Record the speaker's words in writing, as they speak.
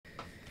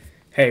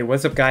Hey,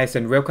 what's up guys,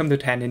 and welcome to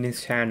Tan in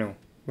his channel,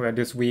 where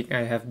this week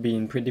I have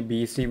been pretty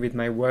busy with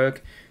my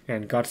work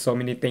and got so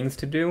many things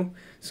to do,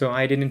 so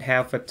I didn't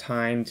have a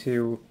time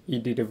to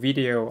edit a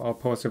video or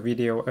post a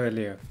video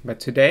earlier. But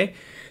today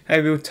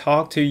I will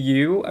talk to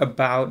you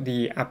about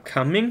the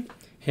upcoming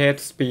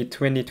Headspeed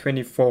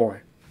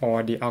 2024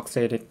 or the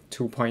Auxetic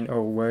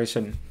 2.0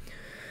 version.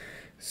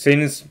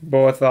 Since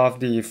both of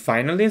the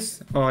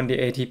finalists on the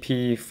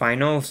ATP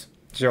finals,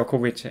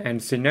 Djokovic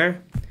and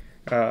Sinner,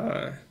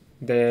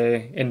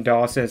 they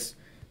endorses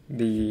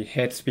the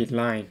head speed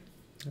line.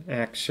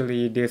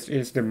 Actually, this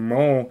is the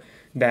mode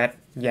that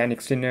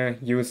Yannick Sinner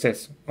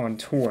uses on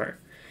tour.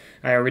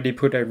 I already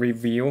put a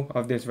review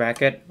of this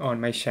racket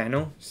on my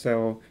channel,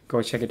 so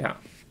go check it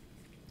out.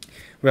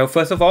 Well,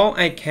 first of all,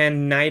 I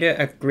can neither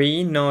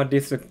agree nor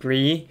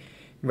disagree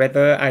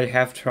whether I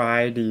have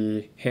tried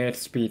the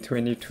Headspeed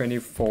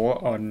 2024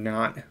 or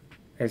not.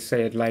 I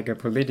say it like a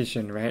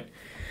politician, right?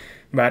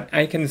 But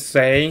I can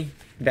say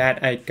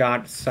that I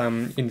got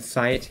some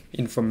insight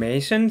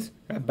information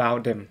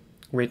about them,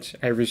 which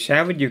I will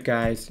share with you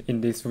guys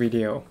in this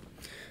video.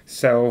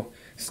 So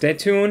stay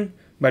tuned,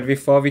 but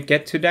before we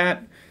get to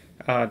that,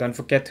 don't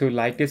forget to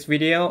like this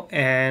video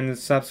and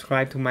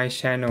subscribe to my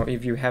channel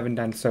if you haven't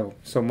done so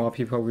more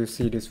people will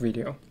see this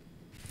video.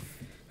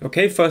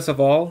 Okay, first of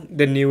all,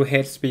 the new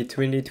Headspeed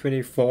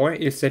 2024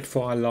 is set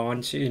for a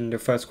launch in the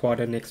first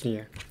quarter next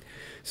year.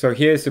 So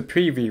here's a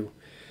preview.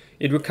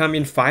 It will come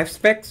in 5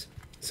 specs,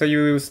 so you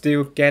will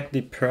still get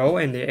the Pro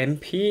and the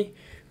MP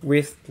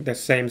with the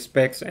same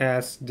specs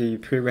as the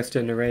previous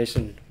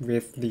generation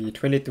with the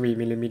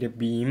 23mm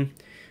beam,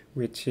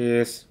 which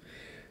is,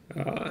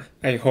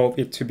 I hope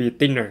it to be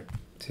thinner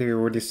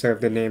to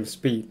deserve the name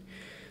Speed.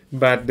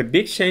 But the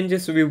big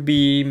changes will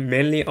be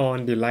mainly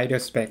on the lighter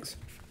specs.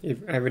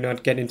 I will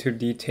not get into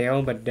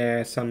detail, but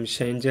there are some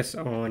changes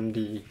on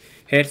the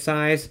head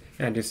size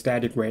and the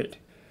static weight.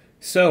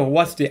 So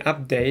what's the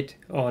update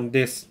on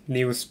this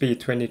new Speed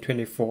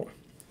 2024?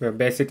 Well,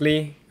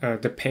 basically,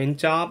 the paint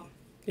job,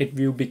 it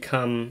will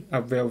become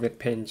a velvet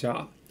paint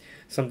job.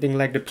 Something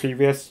like the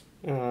previous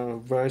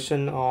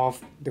version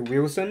of the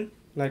Wilson,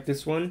 like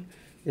this one,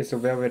 is a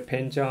velvet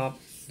paint job,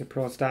 the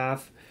Pro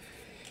Staff,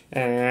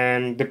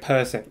 and the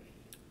Percent.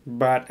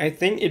 But I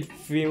think it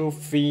will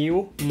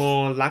feel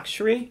more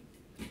luxury.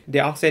 The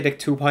Auxetic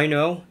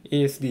 2.0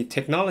 is the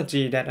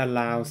technology that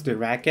allows the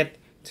racket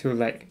to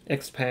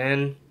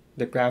expand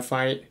the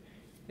graphite,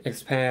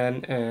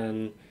 expand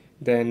and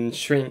then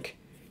shrink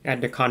at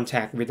the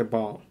contact with the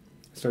ball.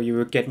 So you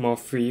will get more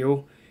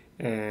feel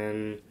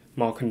and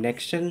more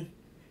connection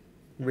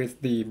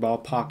with the ball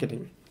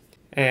pocketing.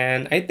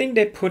 And I think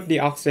they put the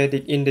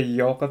Auxetic in the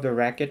yoke of the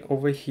racket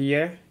over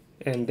here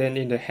and then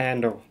in the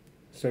handle,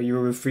 so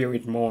you will feel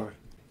it more.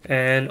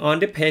 And on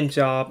the paint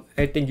job,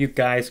 I think you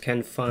guys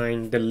can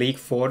find the leak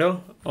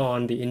photo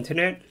on the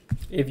internet.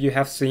 If you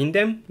have seen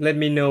them, let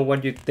me know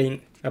what you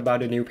think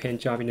about the new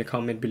paint job in the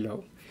comment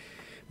below.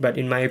 But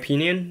in my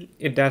opinion,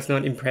 it does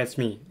not impress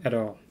me at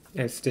all.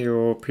 I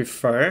still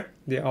prefer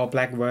the all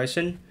black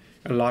version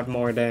a lot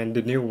more than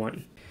the new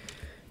one.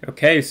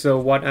 Okay, so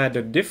what are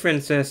the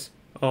differences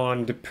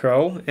on the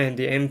Pro and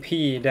the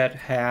MP that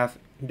have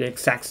the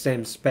exact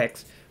same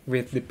specs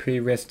with the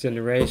previous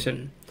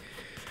generation?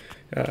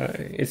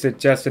 Is it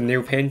just a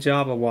new paint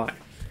job or what?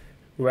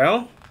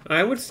 Well,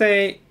 I would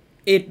say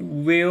it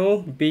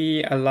will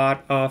be a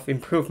lot of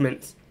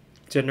improvements.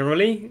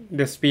 Generally,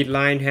 the speed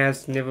line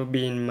has never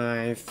been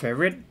my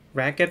favorite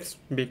rackets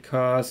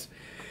because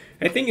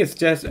I think it's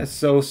just a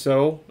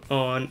so-so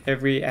on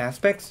every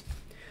aspect.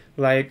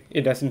 Like,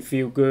 it doesn't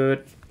feel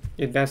good,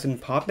 it doesn't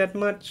pop that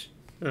much,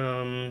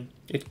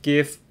 it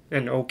gives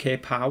an okay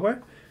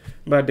power,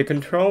 but the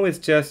control is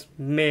just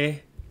meh,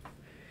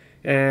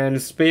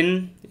 and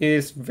spin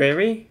is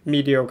very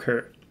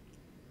mediocre.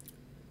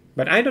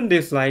 But I don't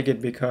dislike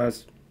it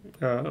because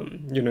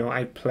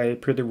I play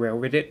pretty well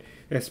with it,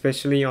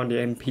 especially on the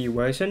MP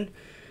version.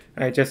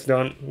 I just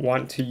don't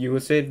want to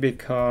use it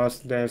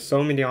because there's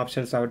so many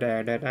options out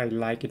there that I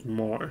like it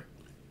more.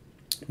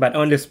 But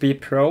on the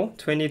Speed Pro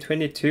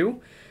 2022,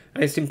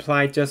 I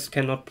simply just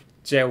cannot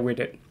gel with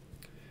it.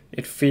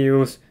 It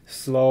feels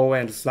slow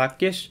and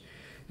sluggish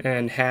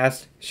and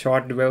has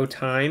short dwell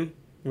time,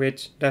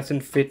 which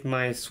doesn't fit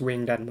my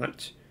swing that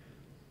much.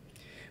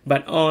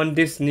 But on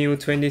this new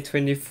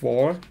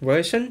 2024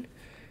 version,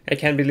 I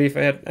can't believe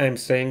that I'm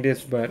saying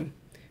this, but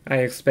I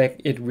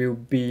expect it will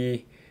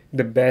be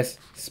the best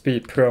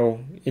Speed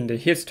Pro in the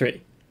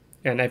history,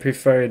 and I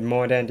prefer it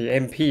more than the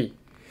MP,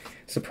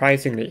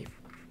 surprisingly.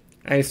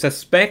 I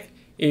suspect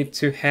it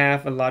to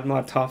have a lot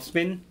more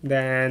topspin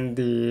than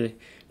the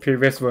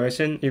previous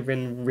version,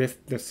 even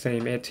with the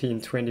same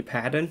 1820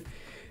 pattern,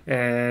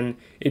 and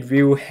it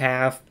will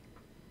have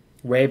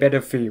way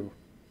better feel.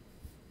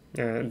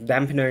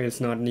 Dampener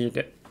is not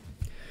needed.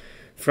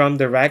 From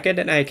the racket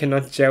that I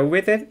cannot gel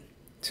with it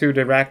to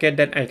the racket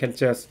that I can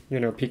just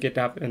pick it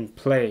up and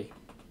play.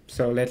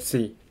 So let's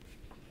see.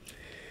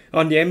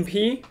 On the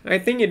MP, I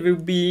think it will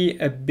be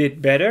a bit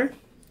better,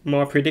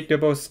 more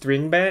predictable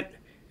string bed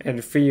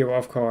and feel,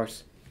 of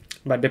course.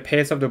 but the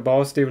pace of the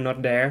ball still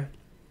not there,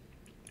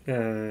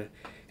 and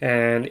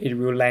it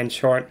will land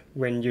short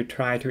when you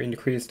try to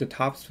increase the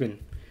topspin,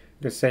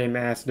 the same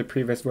as the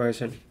previous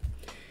version.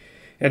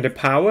 And the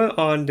power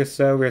on the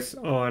service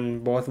on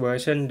both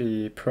versions,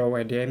 the Pro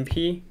and the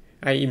MP,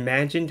 I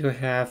imagine to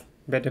have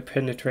better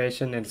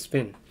penetration and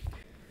spin.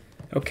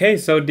 Okay,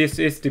 so this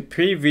is the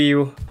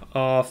preview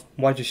of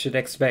what you should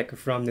expect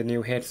from the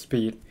new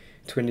Headspeed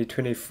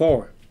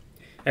 2024.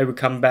 I will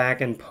come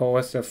back and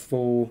post a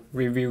full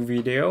review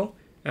video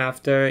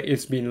after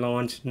it's been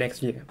launched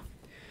next year.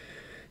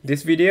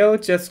 This video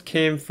just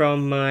came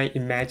from my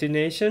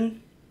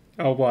imagination,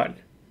 or what?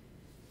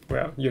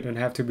 Well, you don't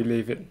have to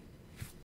believe it.